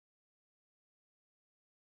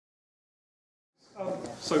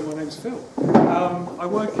So my name's Phil. I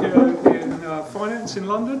work here in finance in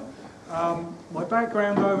London. My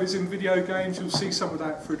background though is in video games. You'll see some of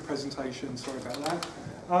that through the presentation, sorry about that.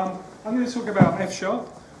 I'm going to talk about F#.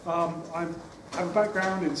 I have a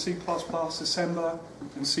background in C++, assembler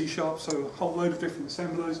and C#, so a whole load of different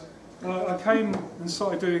assemblers. I came and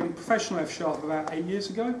started doing professional F# about 8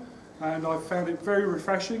 years ago, and I found it very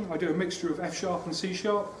refreshing. I do a mixture of F# and C#.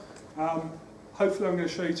 Hopefully I'm going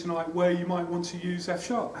to show you tonight where you might want to use F#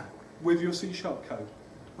 with your C#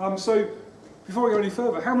 code. So before I go any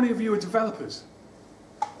further, how many of you are developers?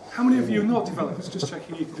 How many of you are not developers? Just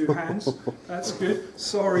checking you can do hands. That's good.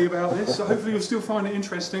 Sorry about this. So hopefully you'll still find it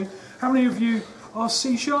interesting. How many of you are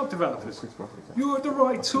C# developers? You're at the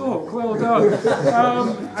right talk. Well done.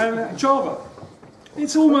 And Java.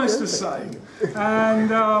 It's almost the same. And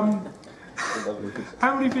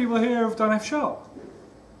how many people here have done F#?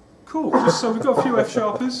 Cool. So we've got a few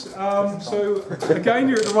F-sharpers. So again,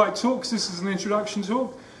 you're at the right talk because this is an introduction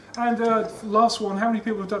talk. And last one, how many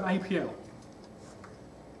people have done APL?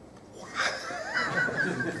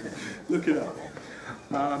 Look it up.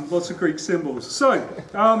 Lots of Greek symbols. So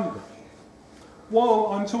while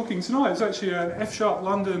I'm talking tonight, there's actually an F#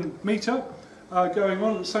 London meetup going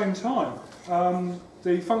on at the same time.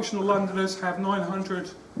 The Functional Londoners have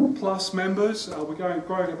 900 plus members. We're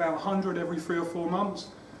growing about 100 every 3 or 4 months.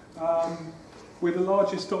 We're the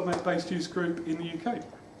largest .NET based user group in the UK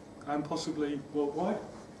and possibly worldwide.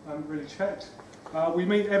 I haven't really checked. We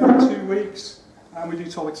meet every 2 weeks and we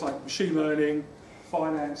do topics like machine learning,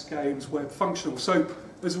 finance, games, web, functional. So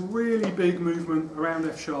there's a really big movement around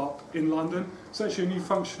F# in London. It's actually a new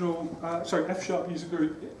F# user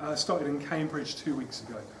group started in Cambridge 2 weeks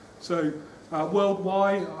ago. So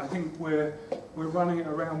worldwide, I think we're running at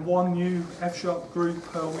around 1 new F# group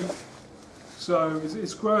per week. So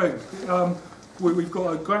it's growing. We've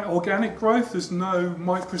got organic growth. There's no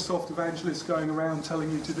Microsoft evangelists going around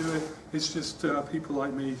telling you to do it. It's just people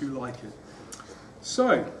like me who like it.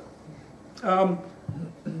 So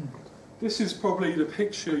this is probably the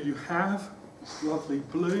picture you have. It's lovely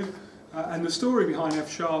blue. And the story behind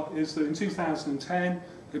F# is that in 2010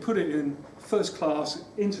 they put it in first class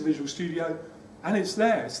into Visual Studio, and it's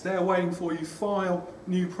there. It's there waiting for you. File,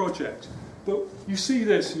 new project. But you see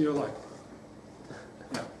this and you're like,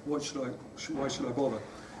 why should I bother?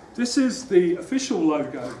 This is the official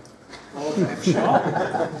logo of F#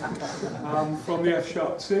 from the F#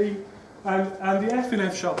 team, and the F in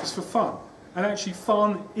F# is for fun, and actually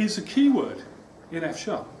fun is a keyword in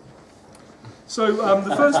F#. So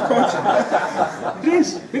the first project,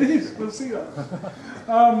 it is, we'll see that.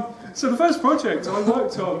 So the first project I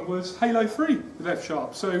worked on was Halo 3 with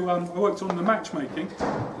F#. So I worked on the matchmaking.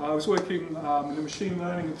 I was working in the machine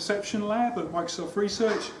learning and perception lab at Microsoft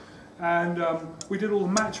Research, and we did all the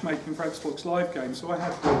matchmaking for Xbox Live games. So I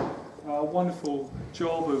had the wonderful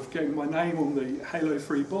job of getting my name on the Halo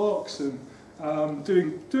 3 box and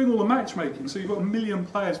doing all the matchmaking. So you've got 1 million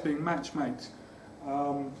players being matchmaked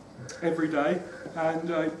every day, and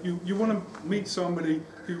you want to meet somebody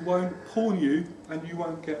who won't pawn you and you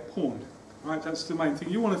won't get pawned, right? That's the main thing.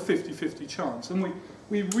 You want a 50-50 chance, and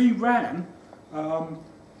we reran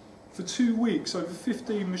for 2 weeks over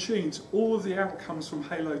 15 machines all of the outcomes from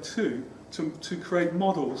Halo 2 to create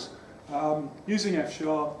models using F#,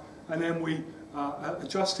 and then we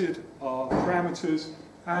adjusted our parameters,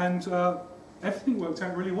 and everything worked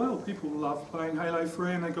out really well. People loved playing Halo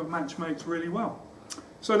 3 and they got matchmates really well.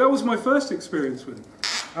 So that was my first experience with it.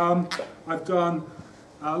 I've done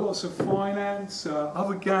lots of finance,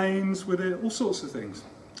 other games with it, all sorts of things.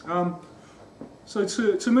 So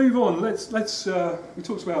to move on, we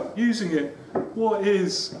talked about using it. What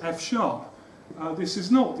is F#? This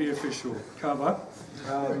is not the official cover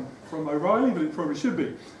from O'Reilly, but it probably should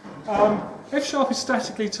be. F# is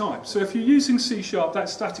statically typed. So if you're using C#,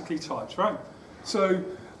 that's statically typed, right? So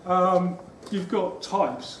you've got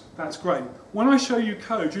types. That's great. When I show you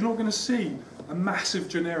code, you're not going to see a massive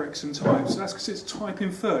generics and types. That's because it's type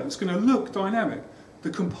inferred. It's going to look dynamic. The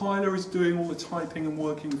compiler is doing all the typing and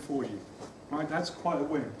working for you. Right? That's quite a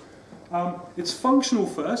win. It's functional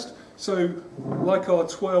first. So like our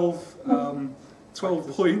 12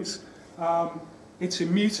 points, it's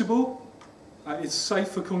immutable. It's safe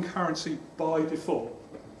for concurrency by default.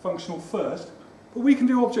 Functional first. But we can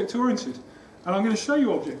do object-oriented. And I'm going to show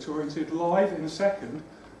you object-oriented live in a second.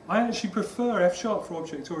 I actually prefer F# for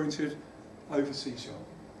object-oriented over C#.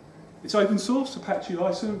 It's open source, Apache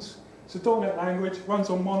license. It's a .NET language, runs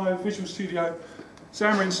on Mono, Visual Studio,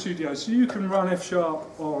 Xamarin Studio. So you can run F#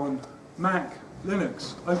 on Mac,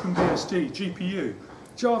 Linux, OpenBSD, GPU,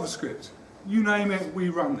 JavaScript. You name it, we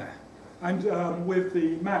run there. And with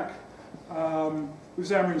the Mac with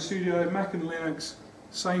Xamarin Studio, Mac and Linux,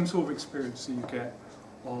 same sort of experience that you get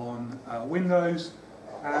on Windows,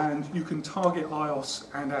 and you can target iOS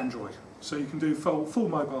and Android, so you can do full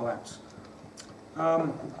mobile apps.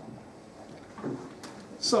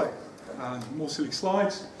 More silly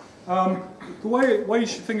slides. The way you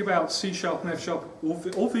should think about C# and F# or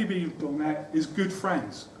VB.NET is good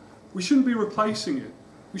friends. We shouldn't be replacing it.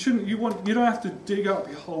 You don't have to dig up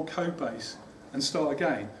your whole code base and start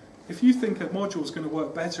again. If you think a module is going to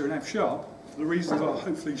work better in F#, for the reasons I'll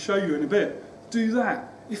hopefully show you in a bit, do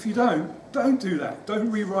that. If you don't do that. Don't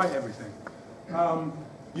rewrite everything.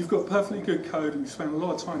 You've got perfectly good code and you've spent a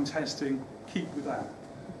lot of time testing. Keep with that.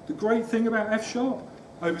 The great thing about F#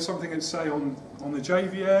 over something that's, say, on the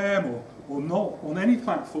JVM or not on any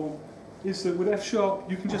platform is that with F#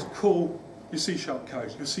 you can just call your C#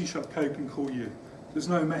 code. Your C# code can call you. There's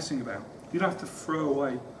no messing about. You don't have to throw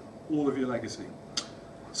away all of your legacy.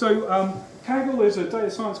 So Kaggle is a data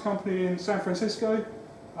science company in San Francisco.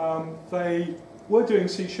 They were doing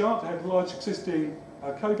C#. They had a large existing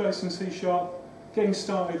code base in C#. Getting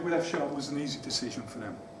started with F# was an easy decision for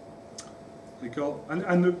them. They got,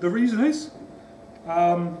 and the reason is,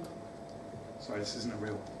 sorry, this isn't a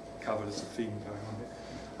real cover. There's a theme going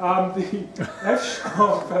on here.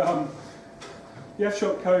 The F#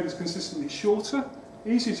 code is consistently shorter,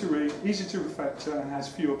 easier to read, easier to refactor, and has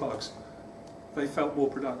fewer bugs. They felt more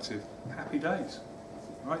productive. Happy days,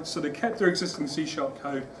 right? So they kept their existing C#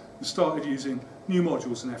 code and started using new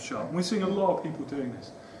modules in F#. And we're seeing a lot of people doing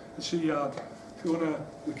this. Actually, if you want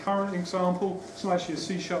the current example, it's not actually a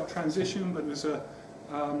C# transition, but there's a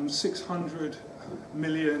 600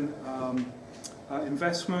 million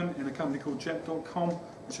investment in a company called Jet.com,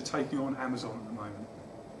 which are taking on Amazon at the moment.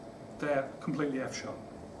 They're completely F#.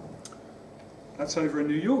 That's over in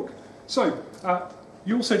New York. So,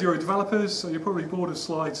 you all said you're developers, so you're probably bored of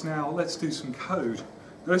slides now. Let's do some code.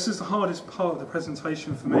 Now, this is the hardest part of the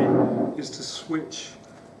presentation for me, is to switch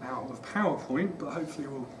out of PowerPoint, but hopefully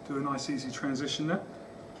we'll do a nice easy transition there.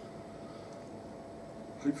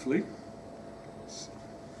 Hopefully.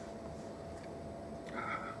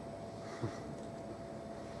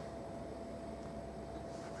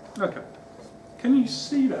 Okay. Can you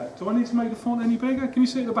see that? Do I need to make the font any bigger? Can you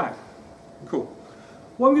see it at the back? Cool.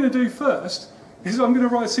 What I'm going to do first is I'm going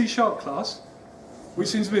to write a C# class, which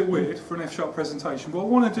seems a bit weird for an F# presentation. What I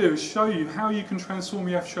want to do is show you how you can transform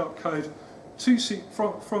your F# code to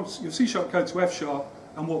from your C# code to F#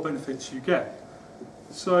 and what benefits you get.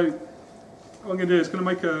 So what I'm going to do is going to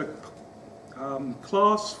make a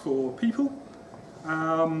class for people.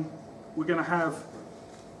 We're going to have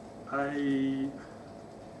a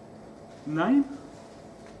name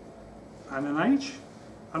and an age,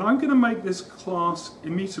 and I'm going to make this class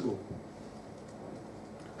immutable.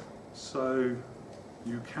 So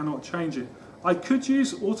you cannot change it. I could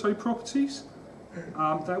use auto properties.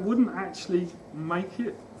 That wouldn't actually make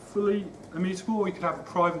it fully immutable, or you could have a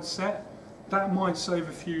private set. That might save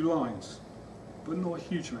a few lines, but not a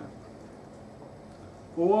huge amount.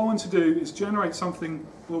 Well, what I want to do is generate something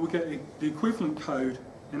where we get the equivalent code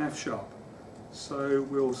in F#. So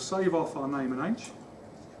we'll save off our name and age,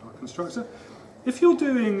 our constructor. If you're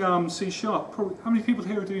doing C#, probably, how many people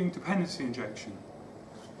here are doing dependency injection?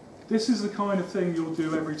 This is the kind of thing you'll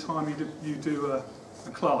do every time you do a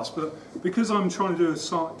class, but because I'm trying to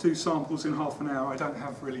do samples in half an hour, I don't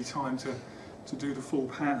have really time to do the full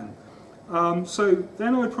pattern. So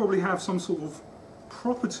then I'd probably have some sort of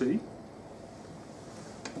property.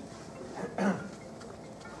 How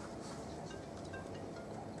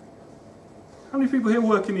many people here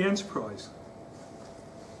work in the enterprise?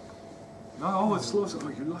 No, oh, it's lots of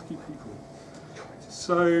you lucky people.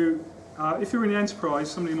 So if you're in the enterprise,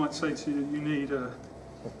 somebody might say to you, you need a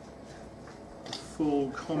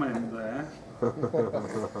full comment there.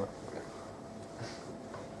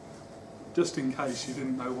 Just in case you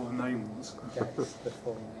didn't know what a name was. Guess the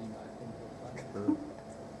full name, I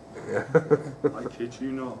think. I kid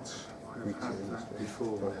you not. I've had that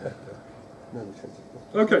before.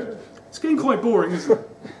 Okay, it's getting quite boring, isn't it?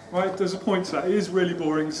 Right, there's a point to that. It is really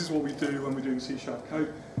boring. This is what we do when we're doing C#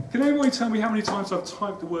 code. Can anybody tell me how many times I've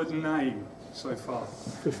typed the word name so far?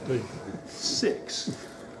 15. 6. I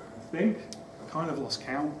think. I kind of lost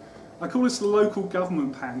count. I call this the local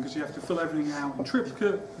government pattern because you have to fill everything out in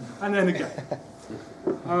triplicate and then again.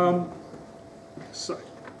 So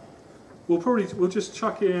we'll just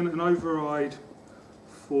chuck in an override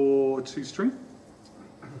for toString.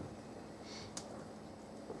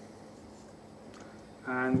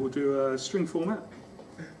 And we'll do a string format.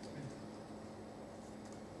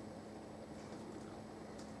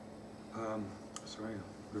 Sorry, I'm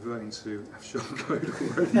reverting to F# code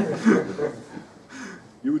already.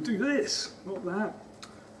 you would do this, not that.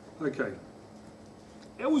 Okay.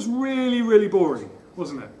 It was really, really boring,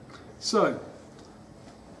 wasn't it? So,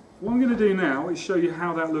 what I'm going to do now is show you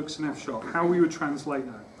how that looks in F#, how we would translate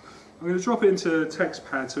that. I'm going to drop it into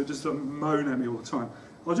TextPad so it just doesn't moan at me all the time.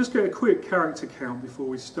 I'll just get a quick character count before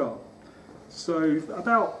we start. So,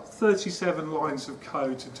 about 37 lines of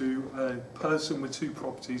code to do a person with 2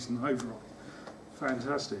 properties and override.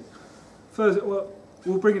 Fantastic. First, well,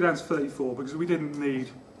 we'll bring it down to 34 because we didn't need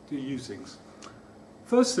the usings.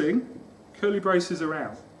 First thing, curly braces are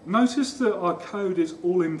out. Notice that our code is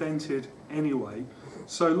all indented anyway.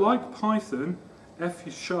 So like Python, F#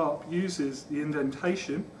 uses the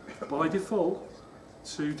indentation by default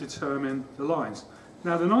to determine the lines.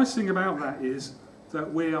 Now the nice thing about that is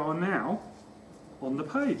that we are now on the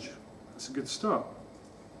page. That's a good start.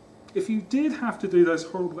 If you did have to do those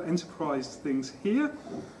horrible enterprise things here,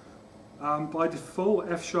 by default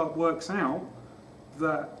F# works out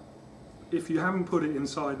that if you haven't put it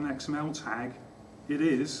inside an XML tag, it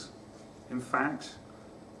is, in fact,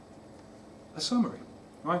 a summary.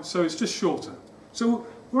 Right? So it's just shorter. So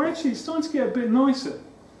it's starting to get a bit nicer.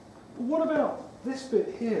 But what about this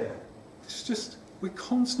bit here? It's just, we're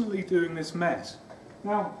constantly doing this mess.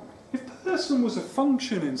 Now, if person was a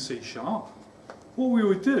function in C#, what we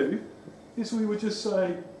would do is we would just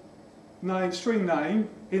say name, string name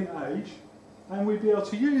in age, and we'd be able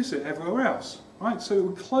to use it everywhere else. Right? So it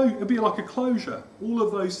would be like a closure. All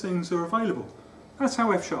of those things are available. That's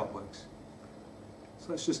how F# works. So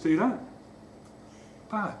let's just do that.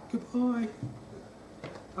 Bye. Goodbye.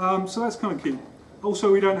 So that's kind of key.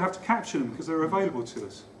 Also, we don't have to capture them because they're available to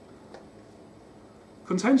us.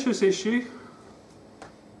 Contentious issue.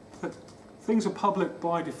 Things are public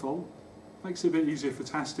by default. Makes it a bit easier for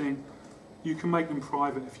testing. You can make them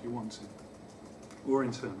private if you want to, or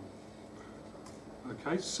internal.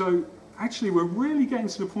 Okay, so actually we're really getting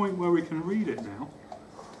to the point where we can read it now,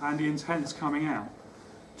 and the intent's coming out.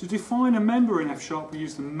 To define a member in F#, we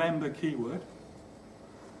use the member keyword.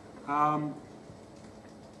 And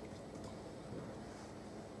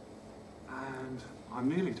I'm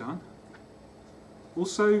nearly done.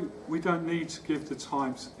 Also, we don't need to give the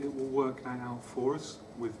types, it will work that out for us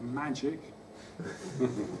with magic.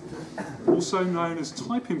 Also known as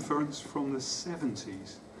type inference from the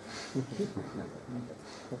 70s.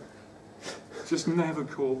 Just never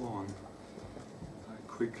caught on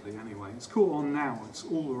quickly anyway. It's caught on now, it's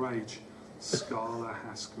all the rage. Scala,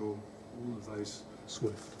 Haskell, all of those.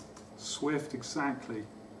 Swift, exactly.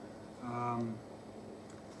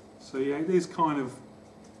 So yeah, it is kind of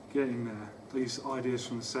getting there. These ideas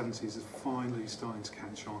from the 70s are finally starting to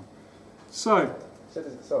catch on. So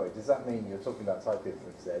does that mean, you're talking about type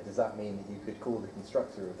inference there, does that mean that you could call the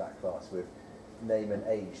constructor of that class with name and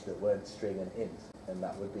age that weren't string and int, and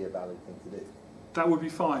that would be a valid thing to do? That would be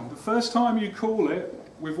fine. The first time you call it,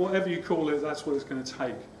 with whatever you call it, that's what it's going to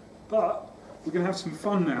take. But we're going to have some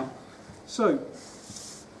fun now. So,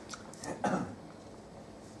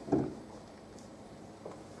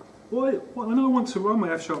 when I want to run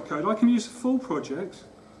my F# code, I can use the full project,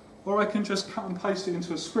 or I can just cut and paste it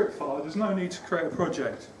into a script file. There's no need to create a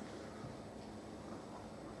project.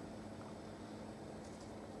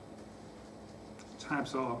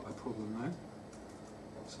 Tabs are a problem though.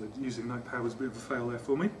 So using Notepad was a bit of a fail there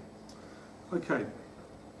for me. Okay.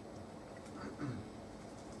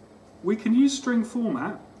 We can use string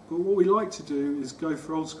format, but what we like to do is go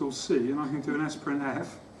for old school C, and I can do an sprintf.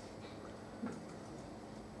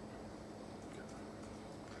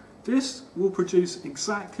 This will produce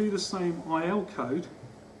exactly the same IL code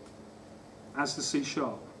as the C#.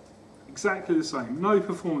 Exactly the same, no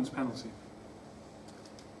performance penalty.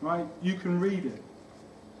 Right? You can read it.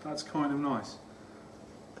 That's kind of nice.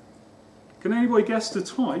 Can anybody guess the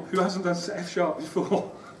type, who hasn't done F#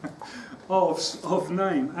 before, of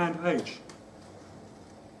name and age?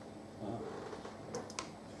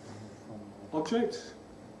 Object?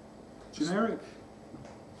 Generic?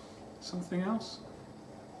 Something else?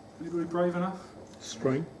 Anybody brave enough?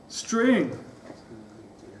 String. String.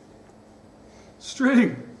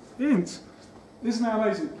 String. Int. Isn't that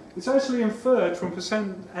amazing? It's actually inferred from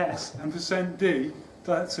 %s and %d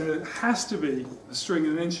that it has to be a string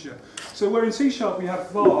and an integer. So where in C# we have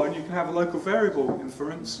var, and you can have a local variable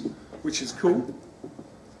inference, which is cool.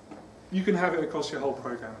 You can have it across your whole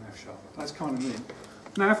program in F#. That's kind of neat.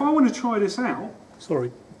 Now if I want to try this out...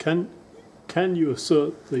 Sorry, can you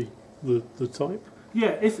assert the type?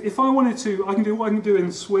 Yeah, if I wanted to, I can do what I can do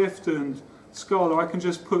in Swift and Scala. I can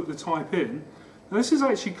just put the type in. Now this is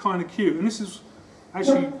actually kind of cute, and this is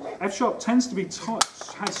actually F# tends to be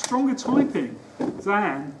has stronger typing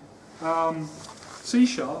than C#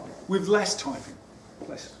 with less typing.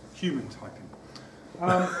 less human typing.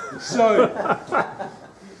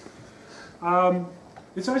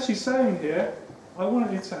 It's actually saying here, I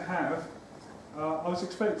wanted it to have, I was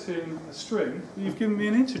expecting a string, but you've given me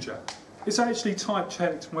an integer. It's actually type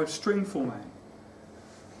checked with string formatting.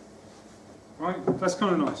 Right, that's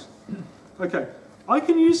kind of nice. Okay, I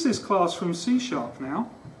can use this class from C# now.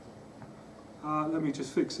 Let me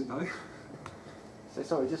just fix it though. So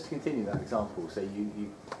sorry, just to continue that example, so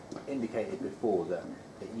you indicated before that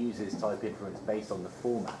it uses type inference based on the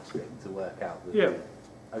format string to work out the... Yeah.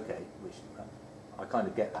 Okay, which I kind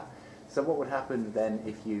of get that. So what would happen then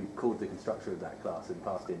if you called the constructor of that class and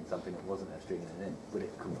passed in something that wasn't a string and an int? Would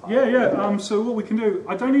it compile? Yeah. So what we can do,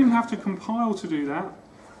 I don't even have to compile to do that.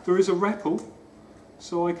 There is a REPL,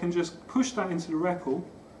 so I can just push that into the REPL,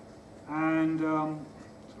 and sorry, I'll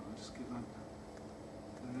just get that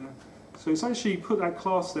there. So it's actually put that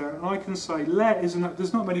class there, and I can say let is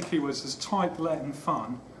there's not many keywords. There's type, let, and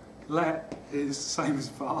fun. Let is the same as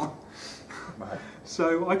var. Right.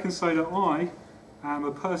 So I can say that I am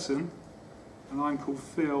a person, and I'm called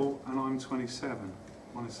Phil, and I'm 27,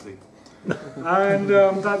 honestly. And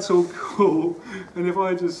that's all cool. And if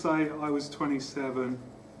I just say I was 27,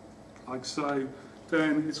 like so,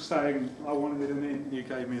 then it's saying I wanted an int, you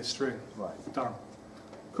gave me a string. Right. Done.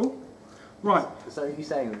 Cool? Right. So are you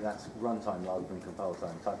saying that that's runtime rather than compile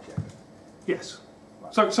time type check? Yes.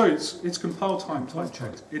 Right. So it's compile time type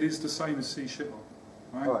checked. It is the same as C#.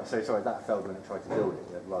 Right? All right, so sorry, that failed when it tried to build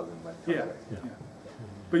it rather than when it tried to... Yeah.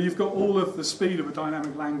 But you've got all of the speed of a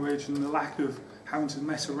dynamic language and the lack of having to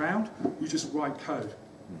mess around. You just write code.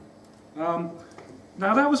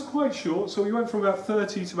 Now that was quite short, so we went from about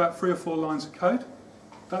 30 to about 3 or 4 lines of code.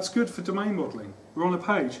 That's good for domain modeling. We're on a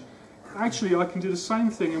page. Actually, I can do the same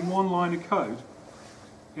thing in 1 line of code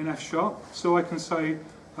in F#. So I can say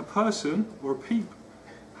a person, or a peep,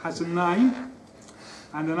 has a name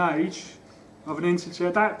and an age of an integer.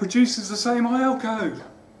 That produces the same IL code.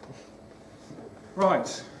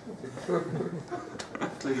 Right.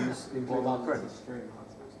 Please about it's a string?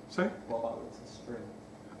 So? What about it's a string?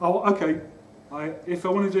 Oh, okay. If I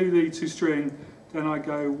want to do the toString, then I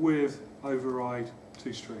go with override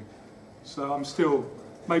toString. So I'm still,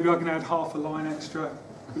 maybe I can add half a line extra,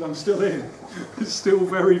 but I'm still in. It's still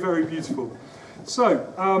very, very beautiful. So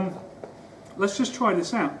let's just try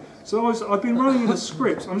this out. So I've been running a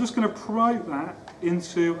script. I'm just going to promote that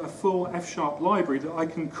into a full F# library that I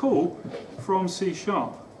can call from C#.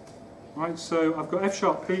 Right, so I've got F#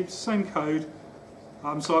 peeps, same code.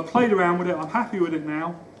 So I've played around with it. I'm happy with it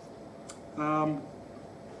now.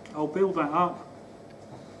 I'll build that up.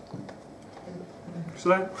 So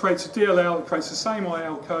that creates a DLL. It creates the same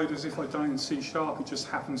IL code as if I'd done it in C#. It just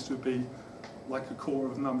happens to be like a quarter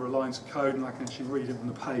of the number of lines of code, and I can actually read it on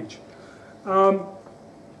the page.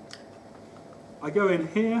 I go in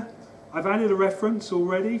here. I've added a reference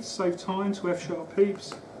already to save time to F#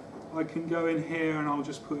 peeps. I can go in here and I'll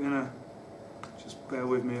just put in a, just bear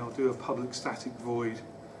with me, I'll do a public static void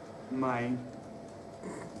main.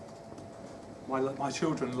 My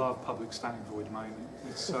children love public static void main,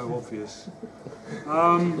 it's so obvious.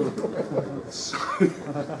 So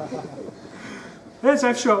there's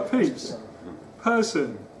F# peeps.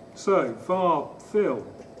 Person, so var Phil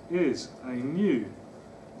is a new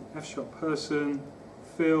F# person.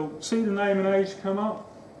 Phil, see the name and age come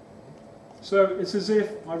up? So it's as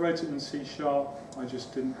if I wrote it in C#, I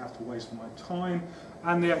just didn't have to waste my time,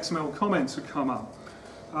 and the XML comments have come up.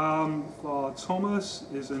 Var Thomas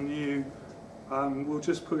is a new, we'll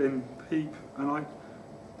just put in peep, and I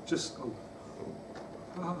just,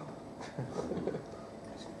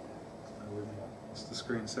 that's the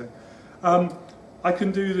screen set. I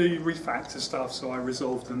can do the refactor stuff, so I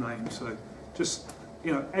resolved the name, so just,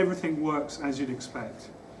 you know, everything works as you'd expect,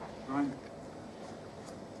 right?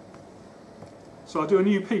 So I'll do a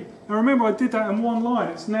new peep. Now remember, I did that in 1 line.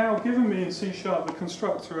 It's now given me in C# the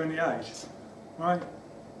constructor and the age, right?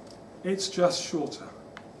 It's just shorter.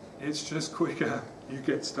 It's just quicker. You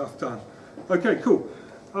get stuff done. Okay, cool.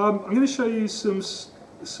 I'm going to show you some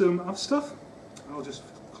other stuff. I'll just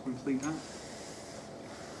complete that.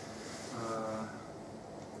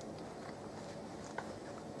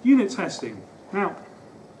 Unit testing. Now,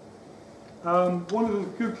 one of the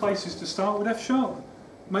good places to start with F#,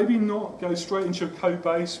 maybe not go straight into your code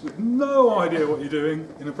base with no idea what you're doing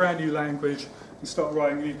in a brand new language and start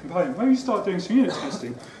writing a new component. Maybe start doing some unit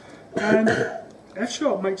testing. And F#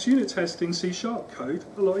 makes unit testing C# code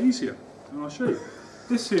a lot easier. And I'll show you.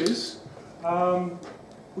 This is,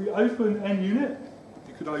 we open NUnit.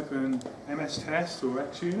 You could open MS test or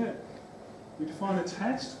XUnit. We define a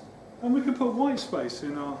test, and we can put white space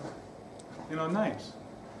in our names.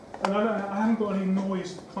 And I haven't got any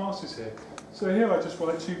noise classes here. So here I just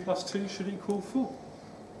write 2 plus 2 should equal 4.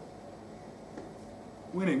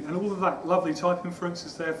 Winning. And all of that lovely type inference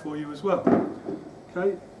is there for you as well.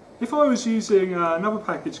 Okay. If I was using another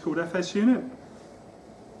package called FSUnit,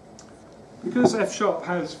 because F#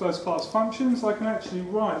 has first class functions, I can actually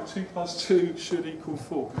write 2 plus 2 should equal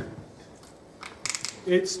 4.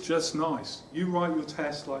 It's just nice. You write your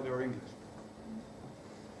tests like they're English.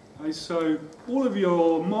 Okay, so all of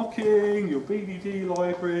your mocking, your BDD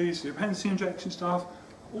libraries, your dependency injection stuff,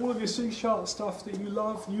 all of your C# stuff that you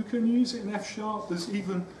love, you can use it in F#. There's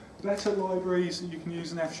even better libraries that you can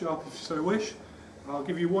use in F# if you so wish. I'll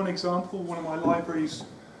give you one example. One of my libraries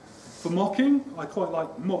for mocking, I quite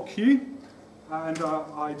like mockq, and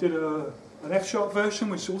I did an F# version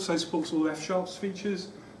which also supports all F#'s features.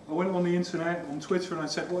 I went on the internet, on Twitter, and I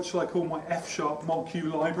said, what should I call my F# mockq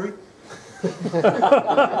library?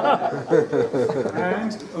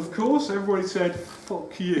 And of course everybody said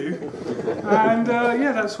fuck you, and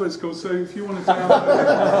yeah, that's what it's called. So if you want to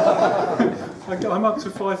download it, I'm up to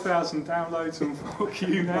 5,000 downloads on fuck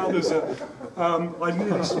you now. There's I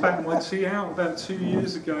nearly spat my tea out about 2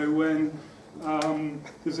 years ago when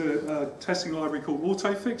there's a testing library called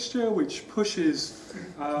AutoFixture which pushes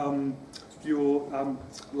your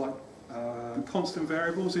constant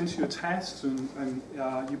variables into your tests, and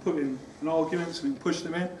you put in an argument and you push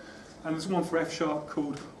them in. And there's one for F#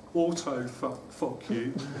 called auto fuck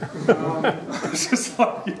you. It's just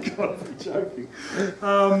like, you've got to be joking.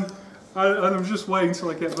 And I'm just waiting until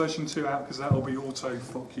I get version 2 out because that'll be auto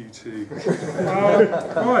fuck you too.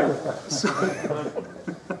 Right. So,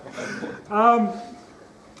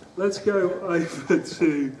 let's go over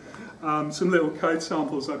to some little code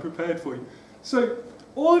samples I prepared for you. So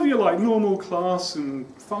all of your like normal class and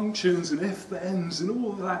functions and if-thens and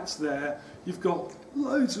all of that's there. You've got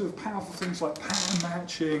loads of powerful things like pattern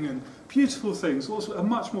matching and beautiful things, also a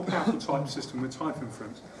much more powerful type system with type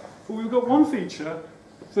inference. But we've got one feature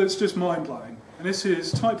that's just mind-blowing, and this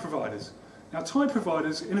is type providers. Now type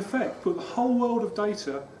providers, in effect, put the whole world of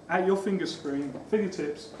data at your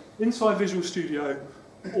fingertips, inside Visual Studio,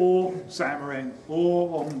 or Xamarin,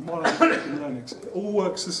 or on monolithic Linux. It all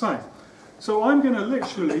works the same. So I'm going to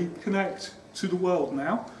literally connect to the world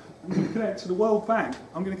now. I'm going to connect to the World Bank.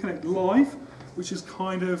 I'm going to connect live, which is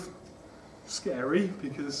kind of scary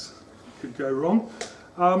because it could go wrong.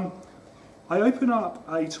 I open up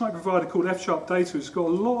a type provider called F# Data. It's got a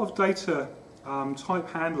lot of data type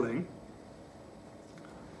handling,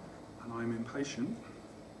 and I'm impatient.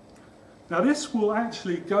 Now this will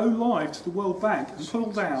actually go live to the World Bank and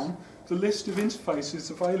pull down the list of interfaces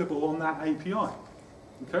available on that API.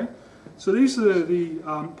 Okay? So these are the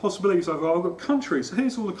possibilities I've got. I've got countries. So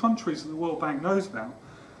here's all the countries that the World Bank knows about.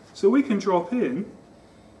 So we can drop in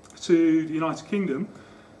to the United Kingdom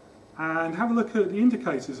and have a look at the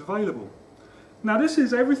indicators available. Now this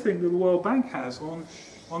is everything that the World Bank has on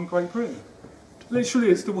Great Britain. Literally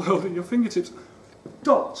it's the world at your fingertips.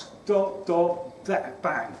 Dot, dot, dot, that,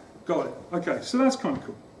 bang. Got it. Okay, so that's kind of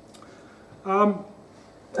cool.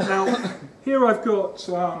 Now, here I've got,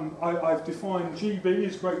 I've defined GB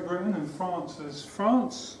as Great Britain and France as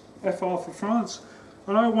France, FR for France,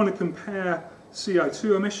 and I want to compare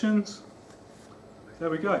CO2 emissions. There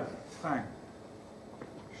we go. Bang.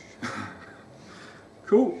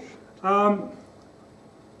 Cool.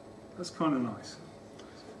 That's kind of nice.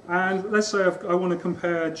 And let's say I want to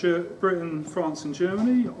compare Britain, France and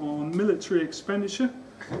Germany on military expenditure.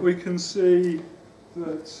 We can see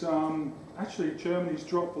that actually Germany's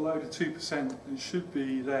dropped below the 2%. It should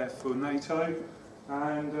be there for NATO.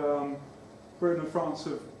 And Britain and France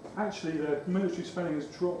have, actually their military spending has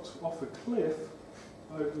dropped off a cliff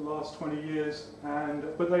over the last 20 years,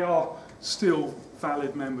 but they are still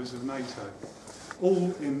valid members of NATO.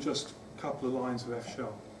 All in just a couple of lines of F#.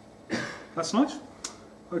 That's nice.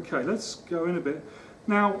 Okay, let's go in a bit.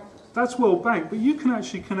 Now, that's World Bank, but you can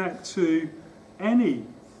actually connect to any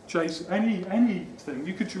anything.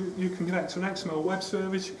 You can connect to an XML web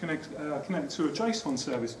service, you can connect to a JSON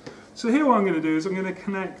service. So here what I'm going to do is I'm going to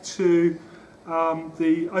connect to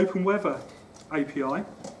the Open Weather API,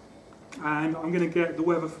 and I'm going to get the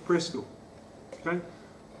weather for Bristol. Okay,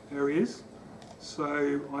 there he is.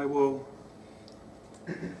 So I will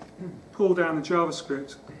pull down the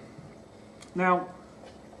JavaScript. Now,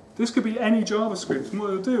 this could be any JavaScript, and what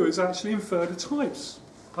it'll do is actually infer the types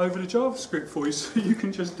over the JavaScript for you, so you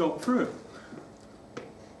can just dot through it.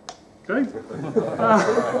 Okay?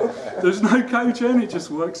 There's no code gen, it just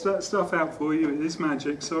works that stuff out for you. It is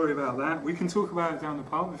magic, sorry about that. We can talk about it down the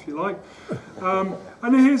pub if you like.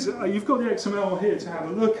 And here's, you've got the XML here to have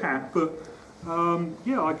a look at, but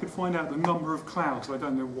yeah, I could find out the number of clouds. I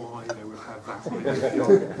don't know why they would have that.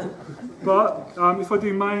 But if I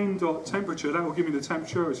do main.temperature, that will give me the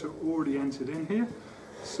temperature. It's already entered in here.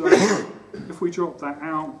 So if we drop that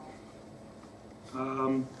out,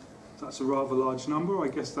 that's a rather large number. I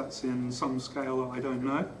guess that's in some scale that I don't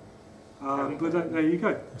know. But there you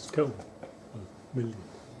go. It's Kelvin. Million.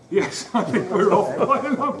 Yes, I think we're off by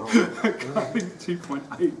a lot. I think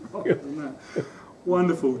 2.8 rather than that.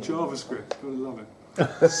 Wonderful, JavaScript, gotta love it.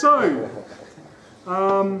 So,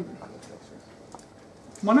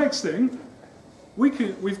 my next thing, we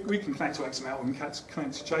can connect to XML, we can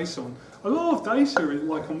connect to JSON. A lot of data,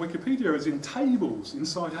 like on Wikipedia, is in tables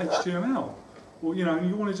inside HTML. Or you know, maybe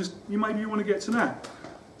you want to get to that.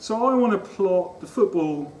 So I want to plot the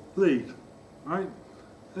football league, right?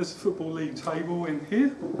 There's the football league table in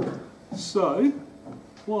here. So,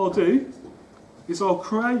 what I'll do is I'll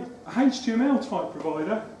create a HTML type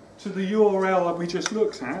provider to the URL that we just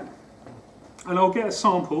looked at, and I'll get a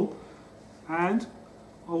sample, and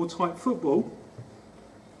I will type football,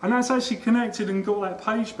 and that's actually connected and got that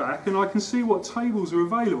page back, and I can see what tables are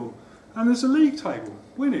available. And there's a league table,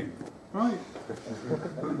 winning, right?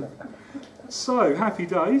 So, happy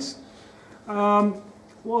days. What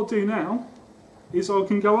I'll do now is I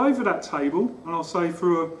can go over that table, and I'll say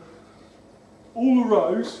for all the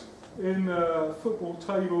rows in football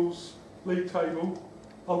tables, league table,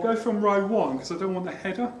 I'll go from row 1 because I don't want the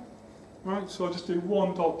header, right? So I'll just do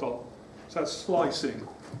 1 dot dot. So that's slicing,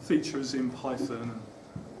 features in Python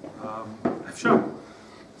and F#.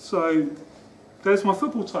 So there's my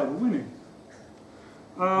football table winning.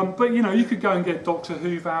 But you know, you could go and get Doctor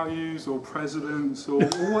Who values or presidents or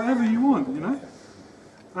whatever you want, you know.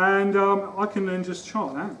 And I can then just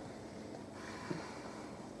chart that.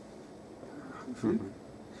 Hopefully.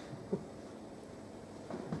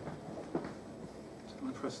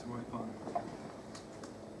 I press the right button.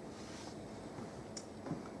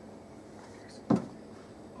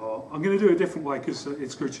 Oh, I'm going to do it a different way because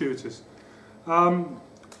it's gratuitous. We'll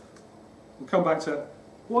come back to it.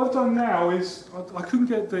 What I've done now is I couldn't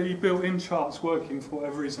get the built-in charts working for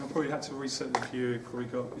whatever reason. I probably had to reset the view.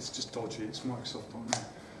 It's just dodgy. It's Microsoft.net.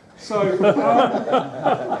 So,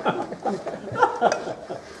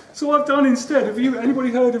 so what I've done instead.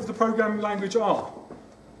 Anybody heard of the programming language R?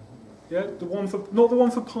 Yeah, not the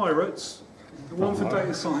one for pirates, the one for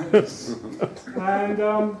data science. And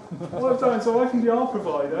what I've done is I can the R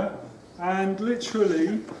provider, and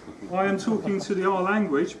literally I am talking to the R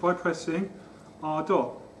language by pressing R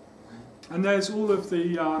dot. And there's all of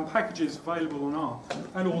the packages available on R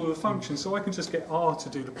and all of the functions, so I can just get R to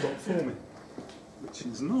do the plot for me, which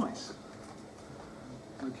is nice.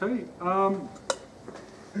 Okay,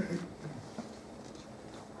 let's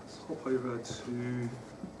hop over to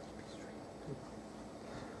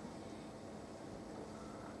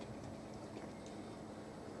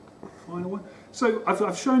final one. So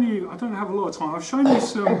I've shown you, I don't have a lot of time, I've shown you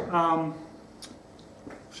some,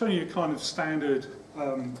 shown you kind of standard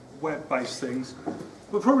web-based things,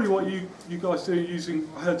 but probably what you guys do using,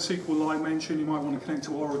 I heard SQLite mentioned, you might want to connect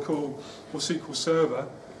to Oracle or SQL Server,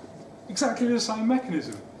 exactly the same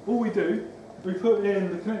mechanism. All we do, we put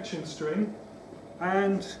in the connection string,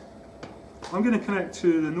 and I'm going to connect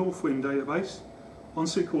to the Northwind database on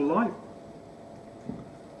SQLite.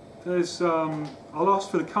 There's, I'll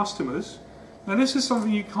ask for the customers. Now this is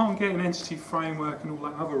something you can't get in Entity Framework and all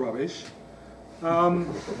that other rubbish.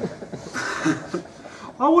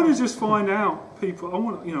 I want to just find out people. I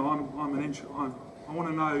want, you know, I want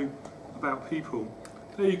to know about people.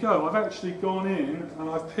 There you go. I've actually gone in and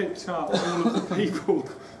I've picked up all of the people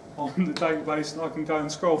on the database, and I can go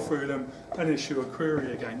and scroll through them and issue a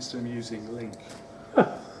query against them using link.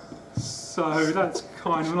 So that's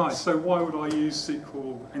kind of nice. So why would I use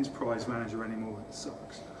SQL Enterprise Manager anymore? It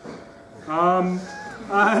sucks.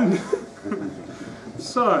 And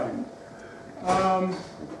so.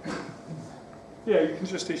 Yeah, you can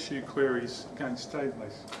just issue queries against the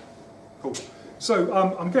database. Cool. So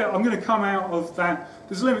I'm going to come out of that.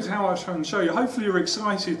 There's a limit to how I can show you. Hopefully you're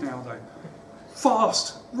excited now, though.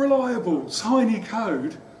 Fast, reliable, tiny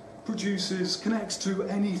code connects to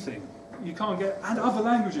anything. You can't get, and other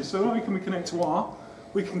languages. So not only can we connect to R,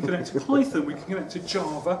 we can connect to Python, we can connect to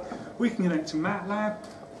Java, we can connect to MATLAB.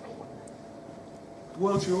 The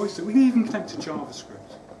world's your oyster. We can even connect to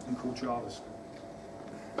JavaScript and call JavaScript.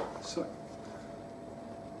 So,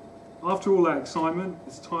 after all that excitement,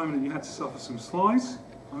 it's time that you had to suffer some slides.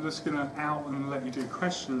 I'm just going to out and let you do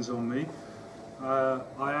questions on me. I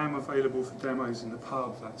am available for demos in the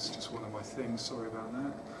pub. That's just one of my things. Sorry about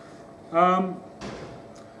that.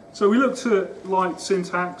 So we looked at light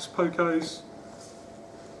syntax, POCOs,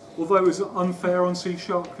 although it was unfair on C#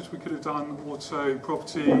 because we could have done auto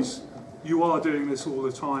properties, you are doing this all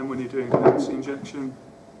the time when you're doing dependency injection.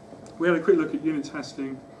 We had a quick look at unit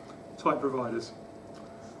testing, type providers.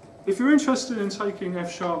 If you're interested in taking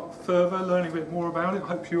F# further, learning a bit more about it, I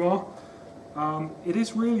hope you are, it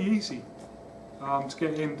is really easy to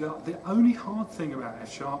get in. The only hard thing about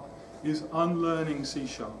F# is unlearning C#,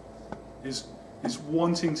 is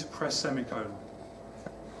wanting to press semicolon,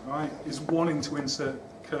 right? Is wanting to insert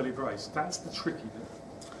curly brace. That's the tricky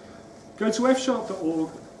bit. Go to fsharp.org.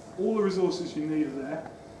 All the resources you need are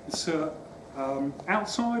there. It's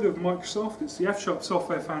outside of Microsoft. It's the F#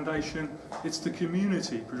 Software Foundation. It's the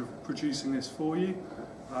community producing this for you,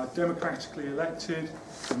 democratically elected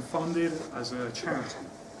and funded as a charity.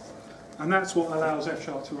 And that's what allows F#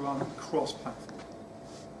 to run cross-platform.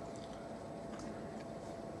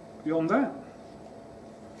 Beyond that,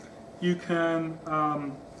 you can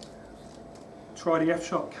try the F#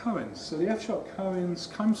 Cohens. So the F#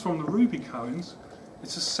 Cohens comes from the Ruby Cohens.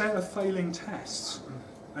 It's a set of failing tests.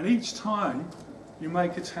 And each time you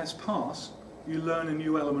make a test pass, you learn a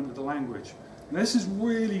new element of the language. And this is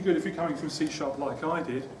really good if you're coming from C# like I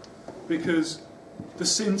did, because the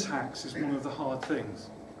syntax is one of the hard things.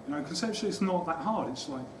 You know, conceptually it's not that hard. It's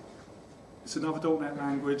like, it's another .NET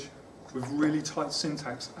language with really tight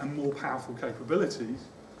syntax and more powerful capabilities,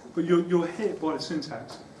 but you're hit by the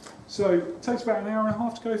syntax. So it takes about an hour and a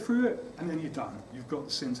half to go through it, and then you're done. You've got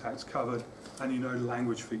the syntax covered, and you know the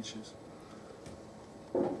language features.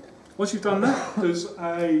 Once you've done that, there's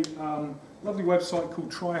a lovely website called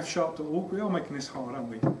tryfsharp.org. We are making this hard, aren't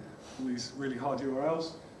we? All these really hard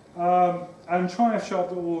URLs. And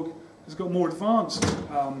tryfsharp.org has got more advanced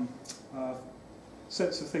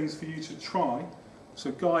sets of things for you to try,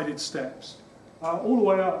 so guided steps. All the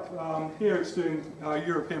way up here it's doing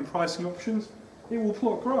European pricing options. It will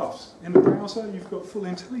plot graphs. In the browser, you've got full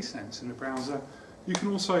IntelliSense in the browser. You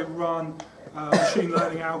can also run machine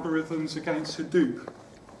learning algorithms against Hadoop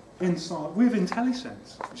inside with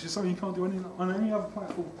IntelliSense, which is something you can't do on any other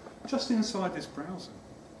platform, just inside this browser,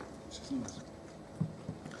 which is nice.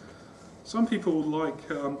 Some people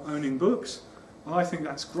like owning books. I think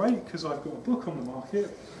that's great because I've got a book on the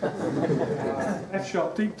market, F#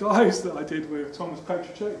 Deep Dives that I did with Thomas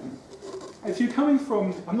Petrachek. If you're coming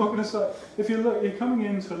from, I'm not going to say, if you're coming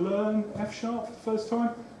in to learn F# for the first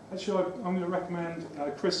time, actually I'm going to recommend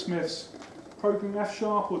Chris Smith's Programming F#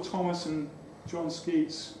 or Thomas and John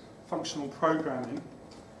Skeet's Functional Programming.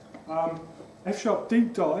 F#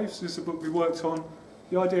 Deep Dives is the book we worked on.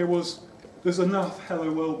 The idea was there's enough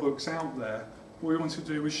Hello World books out there. What we wanted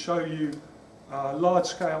to do was show you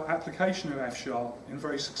large-scale application of F# in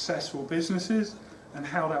very successful businesses and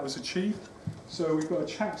how that was achieved. So we've got a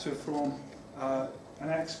chapter from an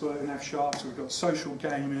expert in F#, so we've got social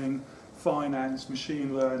gaming, finance,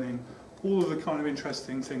 machine learning, all of the kind of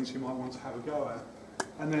interesting things you might want to have a go at.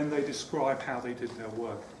 And then they describe how they did their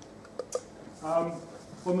work. On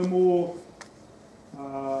the more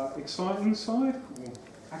exciting side, or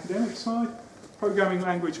academic side, Programming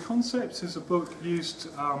Language Concepts is a book used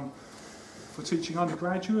for teaching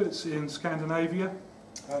undergraduates in Scandinavia.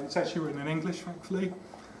 It's actually written in English, thankfully.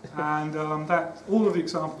 And all of the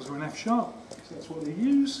examples are in F#, so that's what they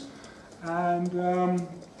use. And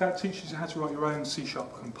that teaches you how to write your own C#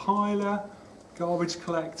 compiler, garbage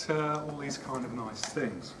collector, all these kind of nice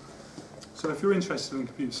things. So if you're interested in the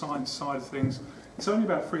computer science side of things, it's only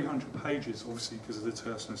about 300 pages, obviously, because of the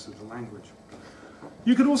terseness of the language.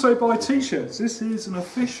 You can also buy t-shirts. This is an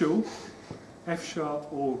official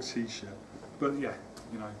F#org t-shirt. But yeah,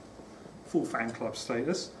 you know, full fan club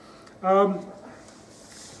status.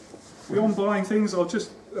 Beyond buying things, I'll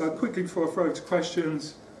just quickly, before I throw to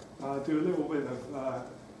questions, do a little bit of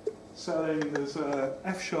selling. There's a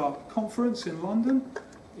F# conference in London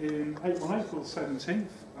on April 17th.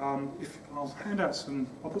 I'll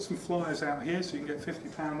put some flyers out here so you can get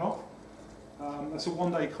 £50 off. That's a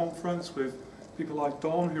one-day conference with people like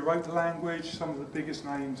Don, who wrote the language, some of the biggest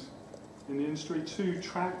names in the industry, 2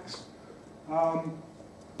 tracks.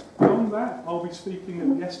 Beyond that, I'll be speaking at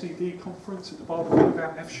the SDD conference at the Barbican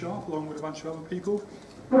about F# along with a bunch of other people.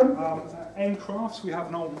 At NCrafts, we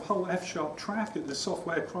have a whole F# track at the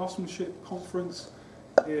Software Craftsmanship Conference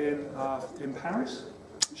in Paris.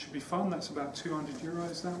 It should be fun. That's about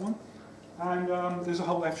 €200, that one. And there's a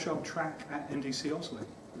whole F# track at NDC Oslo,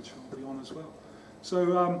 which I'll be on as well.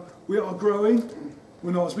 So we are growing.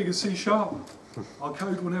 We're not as big as C#. Our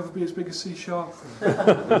code will never be as big as C#.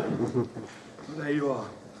 There you are.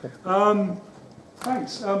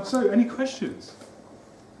 Thanks. So, any questions?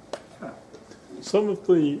 Yeah. Some of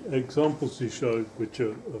the examples you showed, which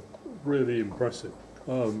are really impressive,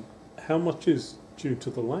 how much is due to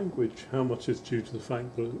the language? How much is due to the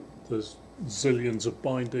fact that there's zillions of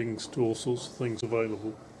bindings to all sorts of things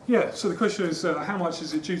available? Yeah, so the question is how much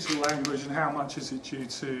is it due to the language and how much is it due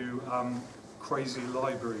to crazy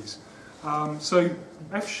libraries? So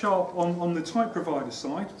F# on the type provider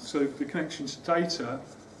side, so the connection to data,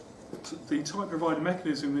 the type provider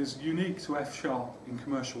mechanism is unique to F# in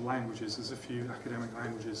commercial languages. There's a few academic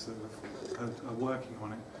languages that are working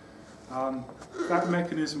on it. That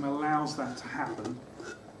mechanism allows that to happen.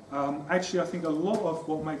 Actually, I think a lot of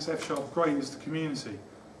what makes F# great is the community.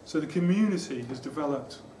 So the community has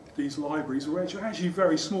developed these libraries, which are actually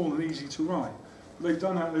very small and easy to write. But they've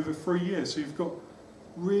done that over 3 years, so you've got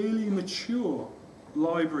really mature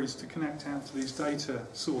libraries to connect out to these data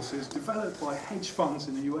sources, developed by hedge funds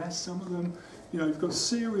in the US, some of them. You know, you've got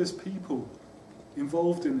serious people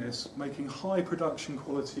involved in this, making high production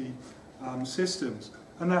quality systems,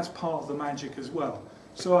 and that's part of the magic as well.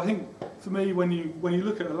 So I think, for me, when you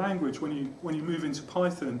look at a language, when you move into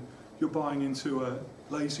Python, you're buying into a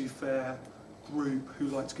laissez-faire group who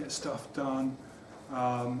like to get stuff done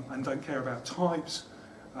and don't care about types.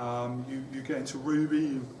 You get into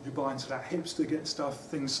Ruby, you buy into that hipster get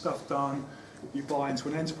stuff done. You buy into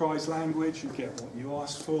an enterprise language, you get what you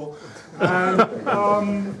asked for.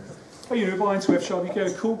 And you buy into F#, you get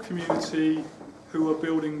a cool community who are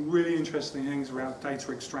building really interesting things around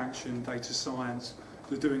data extraction, data science.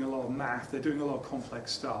 They're doing a lot of math, they're doing a lot of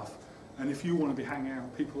complex stuff. And if you want to be hanging out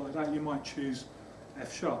with people like that, you might choose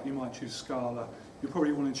F#, you might choose Scala. You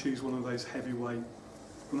probably want to choose one of those heavyweight,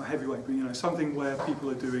 well, not heavyweight, but something where people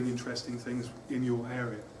are doing interesting things in your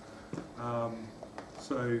area.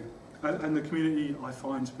 And the community I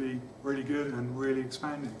find to be really good and really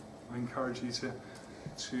expanding. I encourage you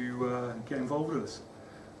to get involved with us.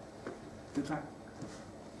 Did that?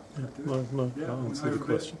 Yeah, no, Yeah, that answered the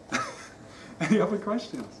question. Any other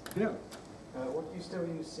questions? Yeah. What do you still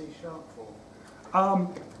use C# for?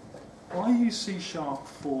 I use C#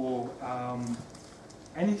 for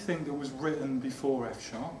anything that was written before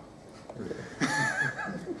F#.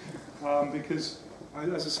 Because,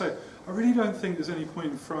 as I say, I really don't think there's any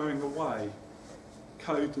point in throwing away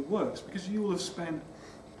code that works, because you will have spent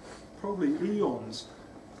probably eons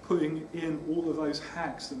putting in all of those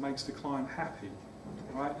hacks that makes the client happy,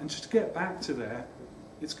 right? And just to get back to there,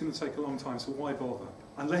 it's going to take a long time, so why bother?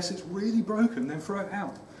 Unless it's really broken, then throw it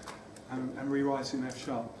out and rewrite it in F#.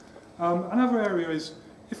 Another area is,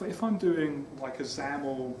 if I'm doing like a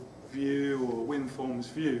XAML view or a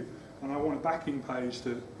WinForms view, and I want a backing page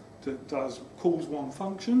that calls one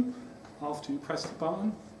function after you press the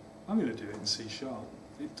button, I'm going to do it in C#.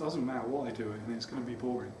 It doesn't matter what I do it, and it's going to be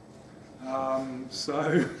boring.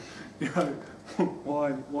 So,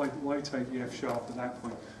 why take the F# at that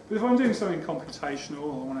point? But if I'm doing something computational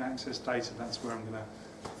or I want to access data, that's where I'm going to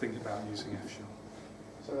think about using F#.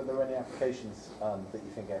 So are there any applications that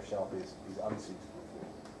you think F# is unsuitable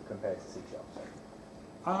for compared to C#?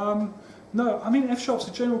 No, I mean F#'s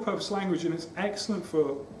a general purpose language and it's excellent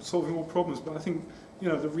for solving all problems, but I think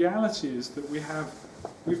the reality is that we've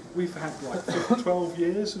had like 12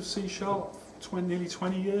 years of C#, nearly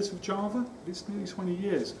 20 years of Java. It's nearly 20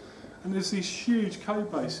 years. And there's these huge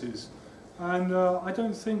code bases. And I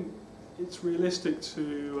don't think it's realistic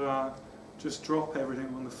to just drop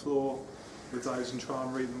everything on the floor with those and try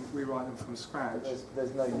and rewrite them from scratch.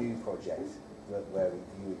 There's no new project where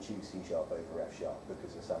you would choose C# over F#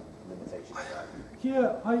 because of some limitation of that?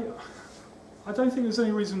 Yeah, I don't think there's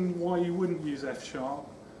any reason why you wouldn't use F#,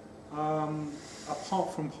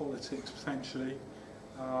 apart from politics potentially,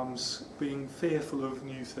 being fearful of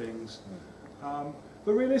new things.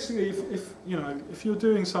 But realistically, if you're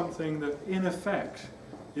doing something that in effect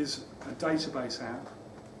is a database app,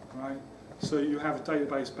 right? So you have a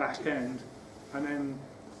database back end, and then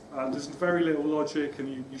there's very little logic, and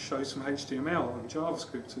you show some HTML and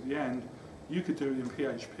JavaScript at the end. You could do it in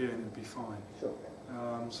PHP and it'd be fine. Sure.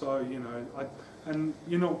 And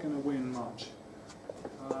you're not going to win much.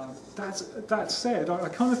 That said, I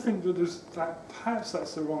kind of think that perhaps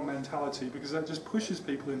that's the wrong mentality, because that just pushes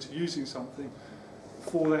people into using something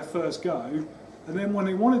for their first go, and then when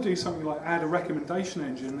they want to do something like add a recommendation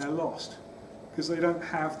engine, they're lost because they don't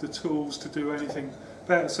have the tools to do anything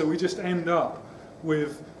better. So we just end up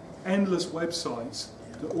with endless websites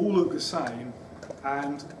that all look the same,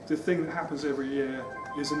 and the thing that happens every year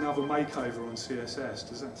is another makeover on CSS.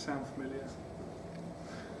 Does that sound familiar?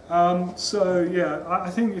 So yeah, I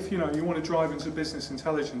think if you want to drive into the business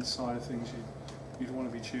intelligence side of things, you'd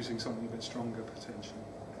want to be choosing something a bit stronger potentially.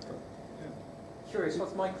 Curious,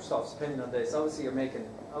 what's Microsoft's opinion on this? Obviously, it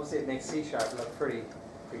makes C# look pretty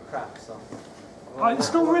crap. So,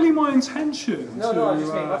 It's not really my intention. No, to, I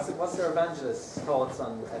just mean, what's their evangelist's thoughts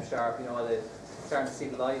on F sharp? You know, are they starting to see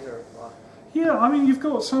the light or what? Yeah, I mean, you've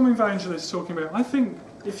got some evangelists talking about. I think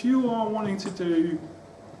if you are wanting to do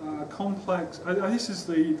complex, this is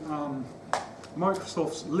the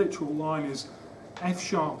Microsoft's literal line is F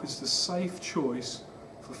sharp is the safe choice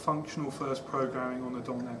for functional first programming on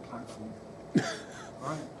the .NET platform.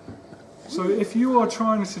 Right. So if you are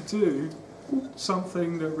trying to do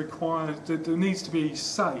something that requires that needs to be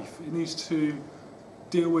safe, it needs to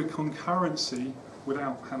deal with concurrency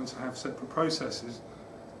without having to have separate processes,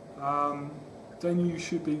 then you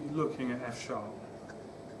should be looking at F sharp.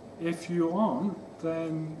 If you aren't,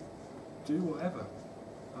 then do whatever.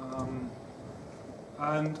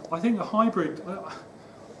 And I think a hybrid,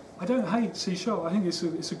 I don't hate C sharp. I think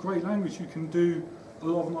it's a great language. You can do a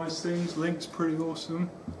lot of nice things. Link's pretty awesome.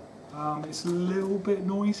 It's a little bit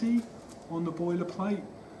noisy on the boilerplate,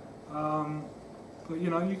 but you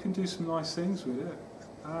know, you can do some nice things with it.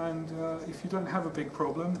 And if you don't have a big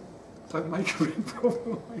problem, don't make a big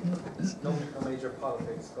problem like that. No major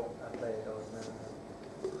politics go at play, though, isn't it?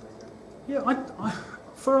 Yeah,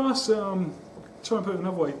 for us, try and put it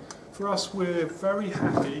another way, for us, we're very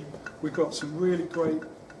happy. We've got some really great,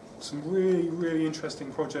 some really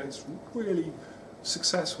interesting projects, really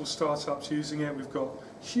successful startups using it. We've got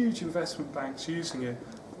huge investment banks using it.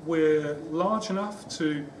 We're large enough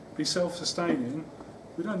to be self-sustaining.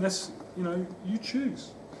 We don't necessarily, you know, you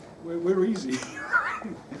choose. We're easy.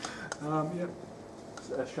 Yeah.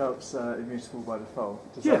 F sharp's immutable by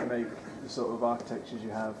default. Does Yeah. that make the sort of architectures you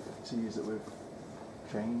have to use it with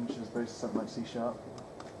change as opposed to something like C sharp?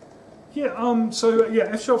 Yeah, so yeah,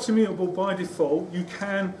 F sharp's immutable by default. You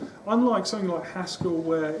can, unlike something like Haskell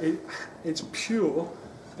where it's pure,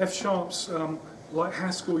 F sharp's like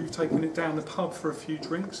Haskell, you've taken it down the pub for a few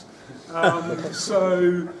drinks.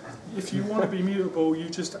 So if you want to be mutable, you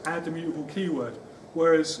just add the mutable keyword.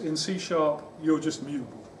 Whereas in C sharp, you're just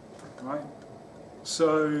mutable, right?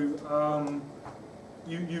 So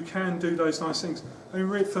you can do those nice things. I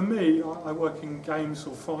mean, for me, I work in games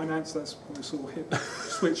or finance. That's what I sort of hit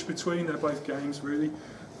switch between. They're both games, really.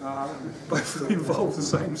 Both involve the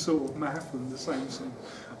same sort of math and the same sort of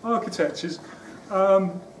architectures.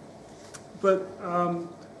 But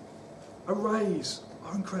arrays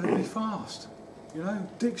are incredibly fast. You know,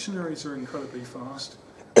 dictionaries are incredibly fast,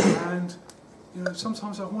 and you know,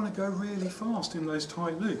 sometimes I want to go really fast in those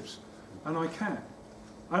tight loops, and I can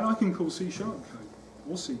call C sharp code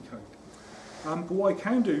or C code. But what I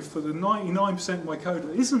can do for the 99% of my code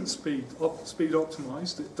that isn't speed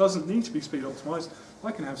optimized, it doesn't need to be speed optimized,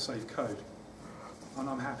 I can have safe code, and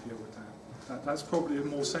I'm happier with that. That's probably a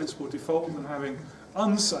more sensible default than having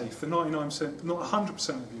unsafe for 99%, not 100%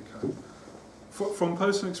 of your code. From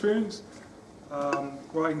personal experience,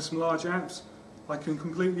 writing some large apps, I can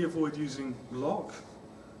completely avoid using lock.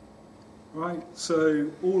 Right,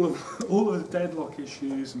 so all of the deadlock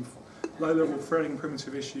issues and low-level threading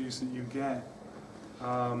primitive issues that you get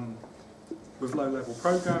with low-level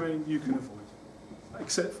programming, you can avoid,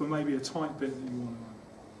 except for maybe a tight bit that you want to run.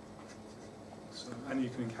 So, and you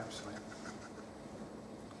can encapsulate.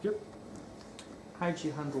 Yep. How do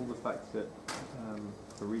you handle the fact that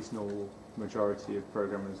a reasonable majority of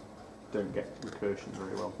programmers don't get recursion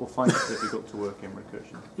very well, or find it difficult to work in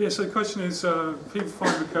recursion? Yeah, so the question is, people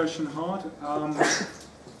find recursion hard.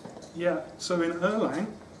 Yeah, so in Erlang,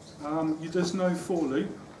 there's no for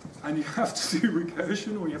loop, and you have to do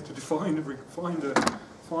recursion, or you have to find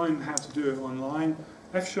how to do it online.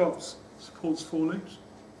 F sharp supports for loops.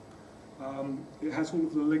 It has all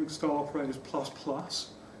of the link style operators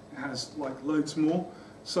plus. It has like loads more.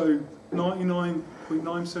 So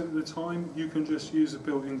 99.9% of the time, you can just use a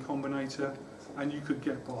built-in combinator, and you could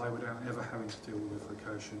get by without ever having to deal with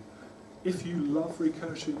recursion. If you love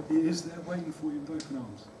recursion, it is there waiting for you with open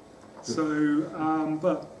arms. So,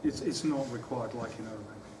 but it's not required like in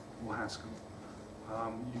Erlang or Haskell.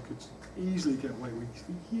 You could easily get away with it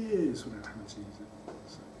for years without having to use it.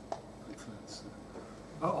 So, hopefully that's,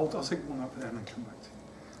 I'll take one up there and then come back to you.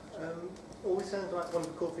 Always sounds like one of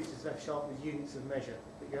the core features of F sharp was units of measure,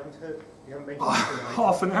 but you haven't mentioned it tonight.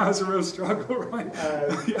 Half an hour's a real struggle, right?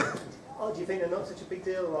 Yeah. Do you think they're not such a big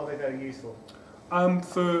deal, or are they very useful?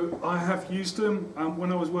 I have used them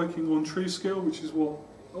when I was working on TrueScale, which is what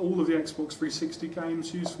all of the Xbox 360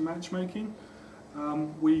 games use for matchmaking.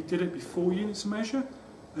 We did it before units of measure,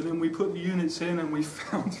 and then we put the units in and we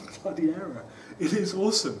found a bloody error. It is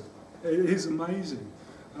awesome. It is amazing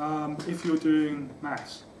if you're doing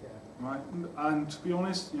maths. Right, and to be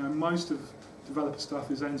honest, you know, most of developer stuff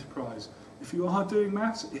is enterprise. If you are doing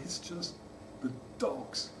maths, it's just the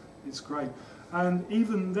dogs. It's great, and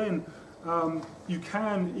even then, you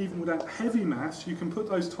can, even without heavy maths, you can put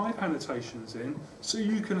those type annotations in, so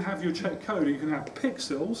you can have your check code. You can have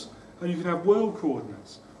pixels, and you can have world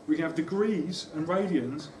coordinates. We can have degrees and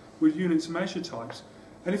radians with units and measure types.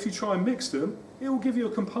 And if you try and mix them, it will give you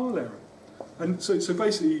a compile error. And so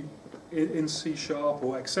basically, in C#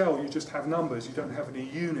 or Excel, you just have numbers. You don't have any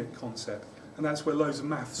unit concept. And that's where loads of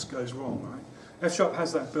maths goes wrong, right? F#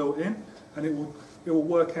 has that built in, and it will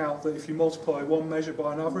work out that if you multiply one measure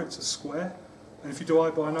by another, it's a square. And if you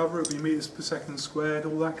divide by another, it'll be meters per second squared,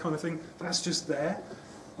 all that kind of thing. That's just there.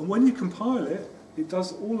 And when you compile it, it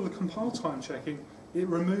does all of the compile time checking. It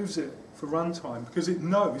removes it for runtime because it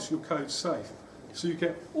knows your code's safe. So you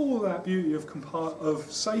get all of that beauty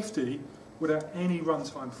of safety without any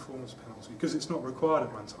runtime performance penalty because it's not required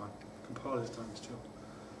at runtime. The compiler's done its job.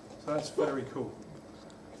 So that's very cool.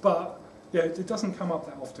 But yeah, it doesn't come up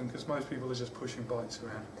that often because most people are just pushing bytes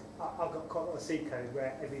around. I've got quite a lot of C code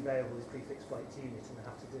where every variable is prefixed by its unit and I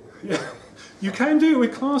have to do it. Yeah, you can do it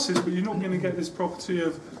with classes, but you're not going to get this property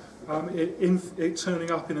of it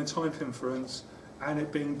turning up in a type inference and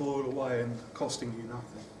it being boiled away and costing you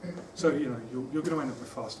nothing. So you know you're going to end up with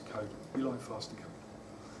faster code. You like faster code.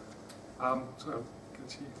 So good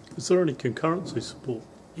to you. Is there any concurrency support?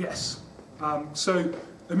 Yes. So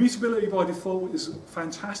immutability by default is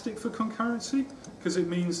fantastic for concurrency because it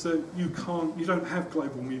means that you don't have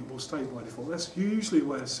global mutable state by default. That's usually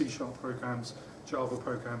where C# programs, Java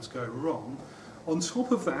programs go wrong. On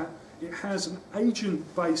top of that, it has an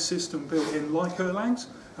agent-based system built in like Erlang's,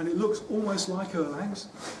 and it looks almost like Erlang's,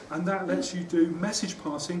 and that lets you do message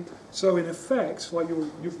passing. So in effect, like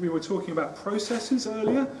we were talking about processes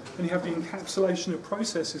earlier, and you have the encapsulation of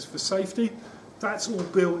processes for safety, that's all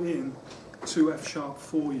built in to F#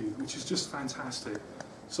 for you, which is just fantastic.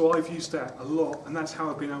 So I've used that a lot, and that's how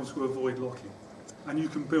I've been able to avoid locking. And you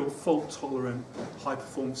can build fault-tolerant,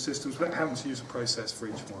 high-performance systems without having to use a process for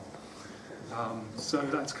each one. So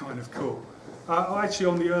that's kind of cool. Actually,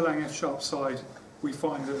 on the Erlang F# side, we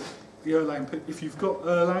find that the Erlang, if you've got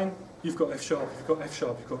Erlang, you've got F#. If you've got F#,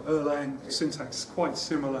 you've got Erlang. The syntax is quite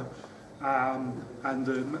similar, and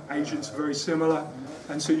the agents are very similar.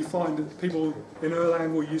 And so you find that people in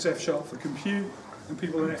Erlang will use F# for compute, and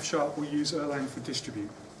people in F# will use Erlang for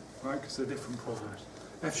distribute, right? Because they're different problems.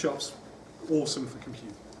 F#'s awesome for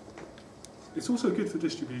compute. It's also good for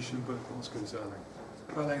distribution, but not as good as Erlang.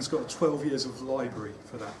 Erlang's got 12 years of library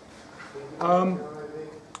for that.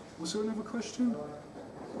 Was there another question?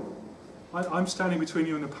 I'm standing between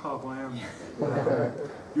you and the pub. I am.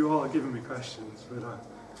 You are giving me questions, but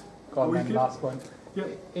Go on then, last one. Yeah.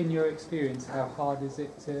 In your experience, how hard is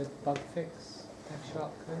it to bug fix F#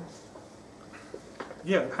 code?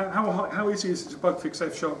 Yeah, how easy is it to bug fix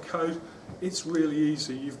F# code? It's really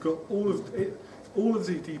easy. You've got all of the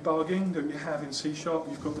debugging that you have in C#.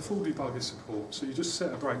 You've got the full debugger support, so you just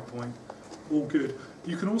set a breakpoint, all good.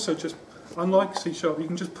 You can also just, unlike C#, you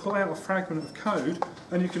can just pull out a fragment of code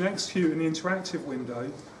and you can execute an interactive window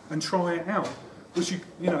and try it out. Which you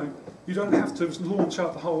don't have to launch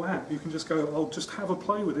up the whole app. You can just go, I'll just have a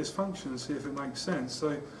play with this function and see if it makes sense.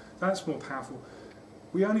 So that's more powerful.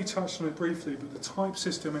 We only touched on it briefly, but the type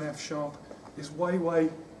system in F# is way, way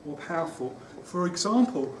more powerful. For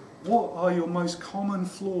example, what are your most common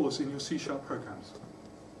flaws in your C# programs?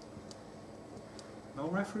 Null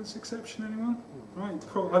reference exception, anyone? Right.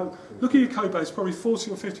 Look at your code base, probably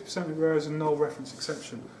 40 or 50% of your errors are null reference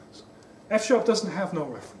exception. F# doesn't have null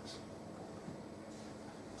reference.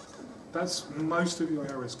 That's most of your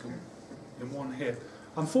errors come in one hit.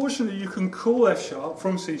 Unfortunately, you can call F#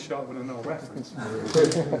 from C# with a null reference.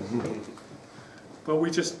 But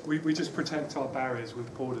we just protect our barriers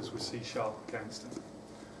with borders with C# against it.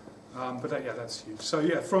 But yeah, that's huge. So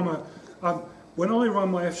yeah, when I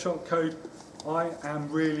run my F# code, I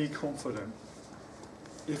am really confident.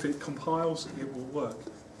 If it compiles, it will work.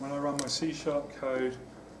 When I run my C# code,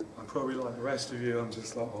 I'm probably like the rest of you. I'm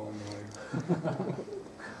just like, oh no.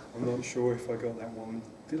 I'm not sure if I got that one.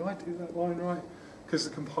 Did I do that line right? Because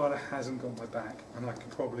the compiler hasn't got my back, and I'm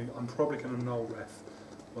probably going to null ref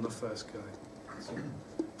on the first go. So,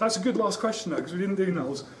 that's a good last question though, because we didn't do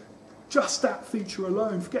nulls. Just that feature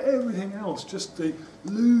alone, forget everything else. Just the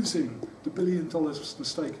losing the $1 billion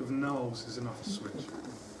mistake of nulls is enough to switch.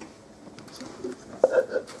 So.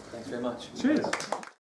 Thanks very much. Cheers.